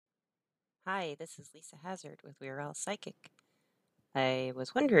Hi, this is Lisa Hazard with We're All Psychic. I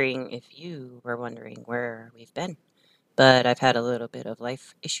was wondering if you were wondering where we've been, but I've had a little bit of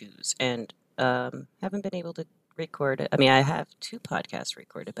life issues and haven't been able to record it. I mean, I have two podcasts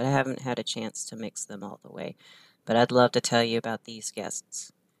recorded, but I haven't had a chance to mix them all the way. But I'd love to tell you about these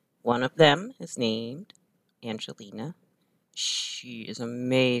guests. One of them is named Angelina. She is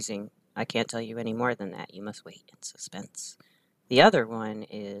amazing. I can't tell you any more than that. You must wait in suspense. The other one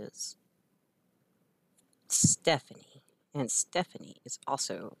is Stephanie. And Stephanie is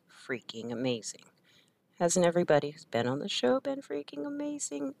also freaking amazing. Hasn't everybody who's been on the show been freaking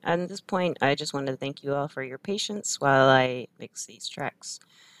amazing? At this point, I just want to thank you all for your patience while I mix these tracks.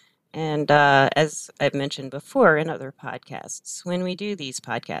 And as I've mentioned before in other podcasts, when we do these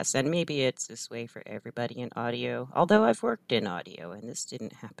podcasts, and maybe it's this way for everybody in audio, although I've worked in audio and this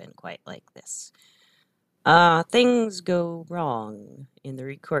didn't happen quite like this, things go wrong in the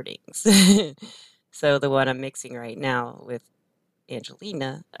recordings. So the one I'm mixing right now with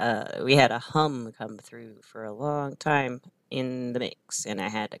Angelina, we had a hum come through for a long time in the mix, and I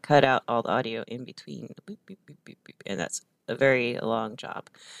had to cut out all the audio in between, the boop, boop, boop, boop, boop, and that's a very long job.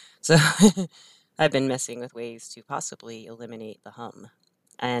 So I've been messing with ways to possibly eliminate the hum,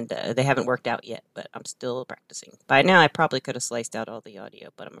 and they haven't worked out yet, but I'm still practicing. By now, I probably could have sliced out all the audio,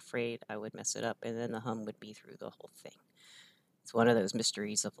 but I'm afraid I would mess it up, and then the hum would be through the whole thing. It's one of those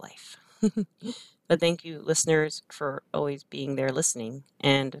mysteries of life. But thank you, listeners, for always being there listening,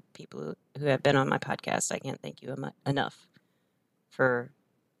 and people who have been on my podcast. I can't thank you enough for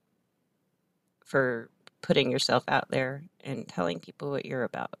for putting yourself out there and telling people what you're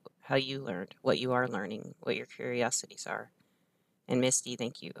about, how you learned, what you are learning, what your curiosities are. And Misty,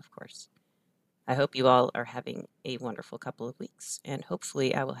 thank you, of course. I hope you all are having a wonderful couple of weeks, and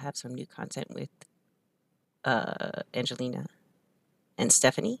hopefully, I will have some new content with Angelina and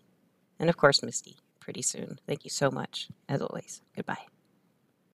Stephanie, and of course, Misty, pretty soon. Thank you so much, as always. Goodbye.